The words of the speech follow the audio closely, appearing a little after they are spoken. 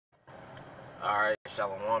Alright,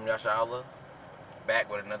 Shalom Yashala,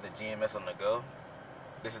 back with another GMS on the go.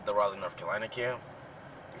 This is the Raleigh, North Carolina camp.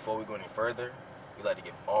 Before we go any further, we'd like to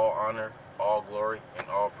give all honor, all glory, and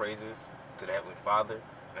all praises to the Heavenly Father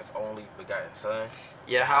and His only begotten Son,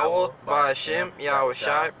 Yahweh, Ba'Hashem,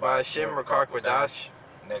 Yahushai, Ba'Hashem, Rakar Kwadash.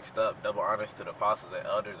 Next up, double honors to the apostles and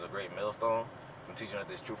elders of Great Millstone from teaching us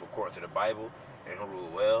this truth according to the Bible and who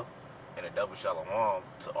rule well, and a double shalom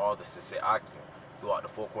to all the sincere Akim throughout the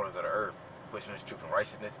four corners of the earth, pushing this truth and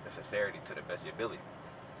righteousness and sincerity to the best of your ability.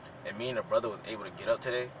 And me and the brother was able to get up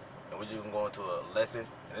today, and we're just going to go into a lesson,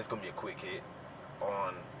 and it's going to be a quick hit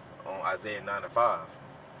on Isaiah 9:5.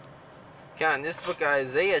 Okay, in this book of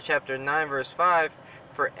Isaiah, chapter 9, verse 5,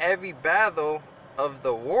 for every battle of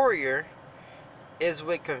the warrior is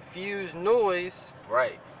with confused noise.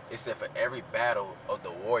 Right. It said for every battle of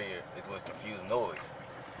the warrior is with confused noise.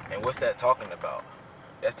 And what's that talking about?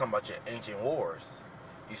 That's talking about your ancient wars.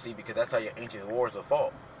 You see, because that's how your ancient wars were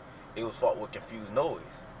fought. It was fought with confused noise.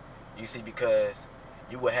 You see, because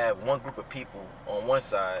you would have one group of people on one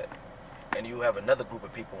side, and you would have another group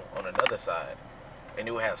of people on another side, and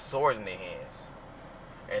they would have swords in their hands.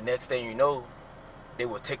 And next thing you know, they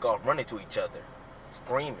would take off running to each other,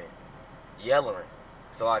 screaming, yelling,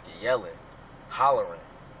 yelling, hollering.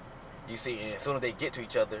 You see, and as soon as they get to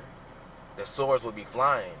each other, the swords would be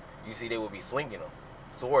flying. You see, they would be swinging them.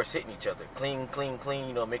 Swords hitting each other, clean, clean, clean,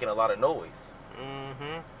 you know, making a lot of noise.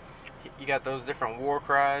 You got those different war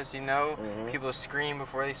cries, you know. People scream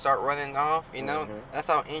before they start running off, you know. That's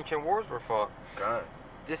how ancient wars were fought. God.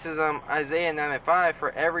 This is Isaiah 9:5.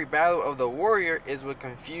 For every battle of the warrior is with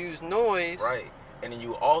confused noise. Right. And then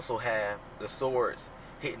you also have the swords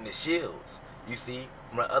hitting the shields. You see,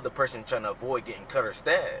 from the other person trying to avoid getting cut or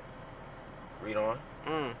stabbed. Read on.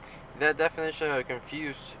 That definition of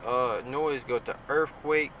confused noise go to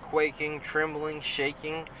earthquake, quaking, trembling,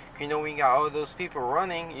 shaking. You know, when you got all those people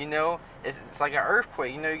running, you know, it's like an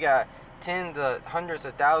earthquake. You know, you got tens of hundreds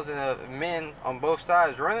of thousands of men on both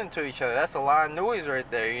sides running to each other. That's a lot of noise right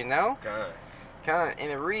there, you know? Kind.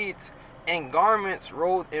 And it reads, and garments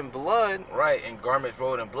rolled in blood. Right, and garments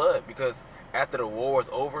rolled in blood, because after the war was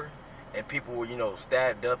over and people were, you know,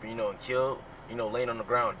 stabbed up, you know, and killed, you know, laying on the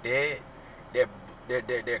ground dead,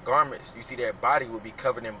 their garments, you see, their body would be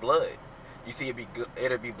covered in blood. You see,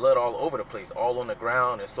 it'd be blood all over the place, all on the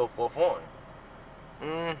ground and so forth on.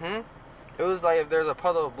 It was like if there's a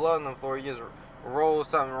puddle of blood on the floor, you just roll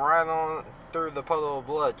something right on through the puddle of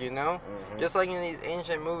blood, you know? Just like in these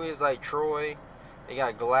ancient movies like Troy, they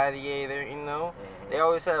got Gladiator, you know? They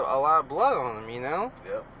always have a lot of blood on them, you know?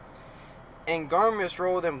 Yep. And garments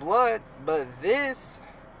rolled in blood, but this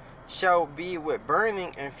shall be with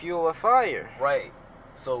burning and fuel of fire. Right.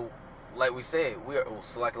 So, like we said,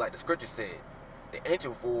 like the scripture said, the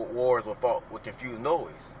ancient wars were fought with confused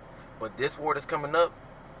noise. But this war that's coming up,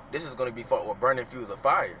 this is going to be fought with burning fuels of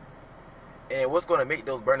fire. And what's going to make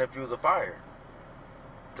those burning fuels of fire?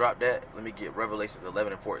 Drop that. Let me get Revelations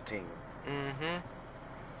 11 and 14.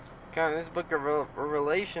 Kind of this book of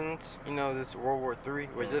Revelations, you know, this World War III,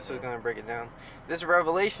 which this is going to break it down. This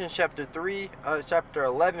Revelation chapter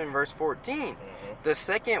 11, verse 14. The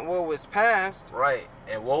second woe was past. Right,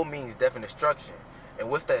 and woe means death and destruction. And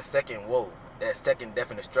what's that second woe? That second death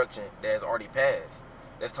and destruction that has already passed.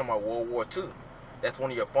 That's talking about World War II. That's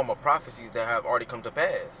one of your former prophecies that have already come to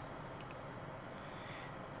pass.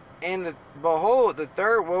 And behold, the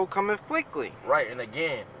third woe cometh quickly. Right, and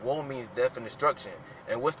again, woe means death and destruction.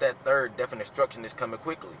 And what's that third death and destruction that's coming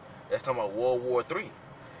quickly? That's talking about World War III.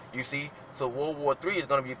 You see, so World War III is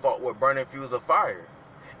going to be fought with burning fuels of fire.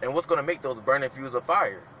 And what's going to make those burning fuels of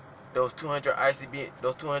fire? Those 200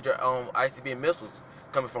 ICBM missiles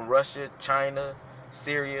coming from Russia, China,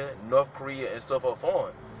 Syria, North Korea, and so forth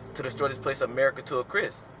on to destroy this place America to a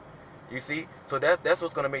crisp. You see, so that's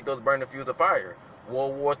what's going to make those burning fuels of fire.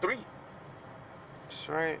 World War III. That's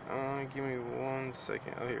right. Give me 1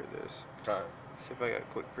 second. I'll hear this. Try. See if I got a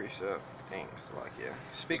quick preset. Thanks, like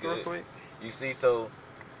Speak real quick. You see, so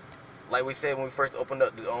like we said when we first opened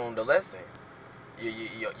up the lesson,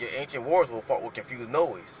 your ancient wars were fought with confused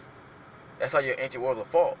noise. That's how your ancient wars were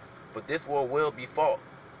fought. But this war will be fought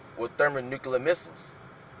with thermonuclear missiles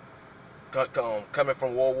coming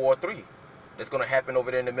from World War III. That's going to happen over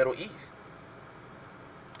there in the Middle East.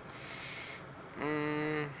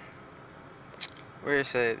 Where it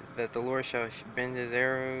said that the Lord shall bend his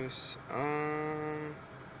arrows.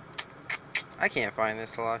 I can't find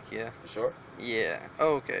this, Salakia. You sure? Yeah.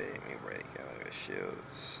 Okay. Let me write it down.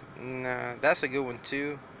 Shields. Nah, that's a good one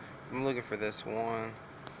too. I'm looking for this one.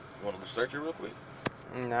 You want to search it real quick?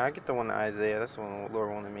 Nah, I get the one to Isaiah. That's the one the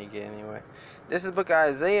Lord wanted me to get anyway. This is the book of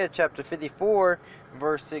Isaiah, chapter 54,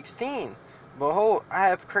 verse 16. Behold, I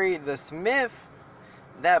have created the smith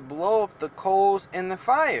that bloweth the coals in the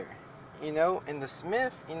fire. You know, and the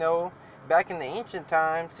smith, you know, back in the ancient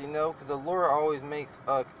times, you know, because the Lord always makes,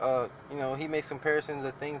 you know, he makes comparisons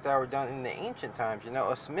of things that were done in the ancient times. You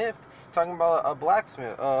know, a smith, talking about a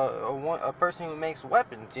blacksmith, a person who makes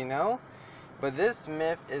weapons, you know. But this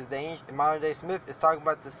smith is the ancient, modern day smith is talking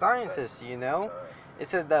about the scientist, you know. It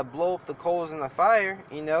says that bloweth the coals in the fire,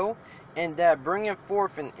 you know, and that bringeth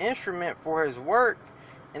forth an instrument for his work,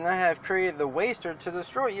 and I have created the waster to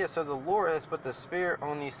destroy. Yeah, so the Lord has put the spirit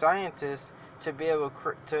on these scientists to be able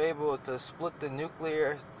to split the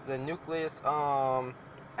nucleus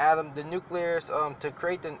atom, the nucleus to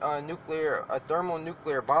create the a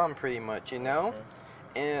thermonuclear bomb, pretty much, you know.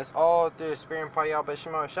 And it's all through the spirit and power by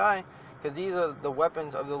Shema Shai, because these are the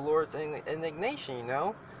weapons of the Lord's indignation, you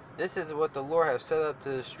know. This is what the Lord has set up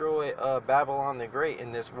to destroy Babylon the Great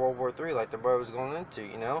in this World War III, like the brother was going into,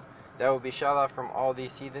 you know. That will be shot out from all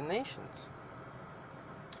these heathen nations.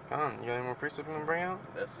 Come on, you got any more precepts to bring out?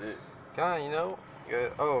 That's it. Come on, you know.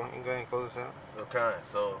 Good. Oh, you go ahead and close this out. Okay,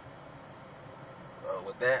 so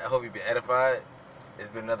with that, I hope you've been edified. It's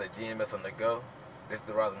been another GMS on the go. This is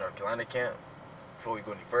the Raleigh, North Carolina camp. Before we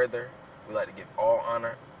go any further, we like to give all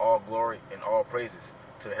honor, all glory, and all praises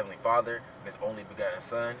to the Heavenly Father and His only begotten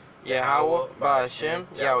Son, Yahweh, Ba'ashem,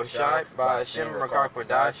 Yahushai, Ba'ashem, Rakar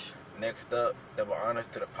Kodash. Next up, double honors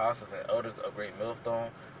to the apostles and elders of Great Millstone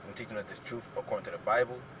who teaching us this truth according to the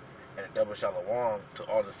Bible, and a double shalom to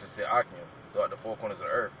all the sincere Akim throughout the four corners of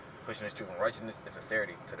the earth, pushing this truth and righteousness and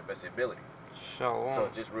sincerity to the best of your ability. Shalom. So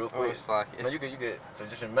just real quick, no, you good. So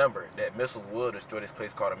just remember that missiles will destroy this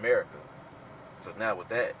place called America. So now with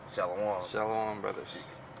that, shalom. Shalom, brothers.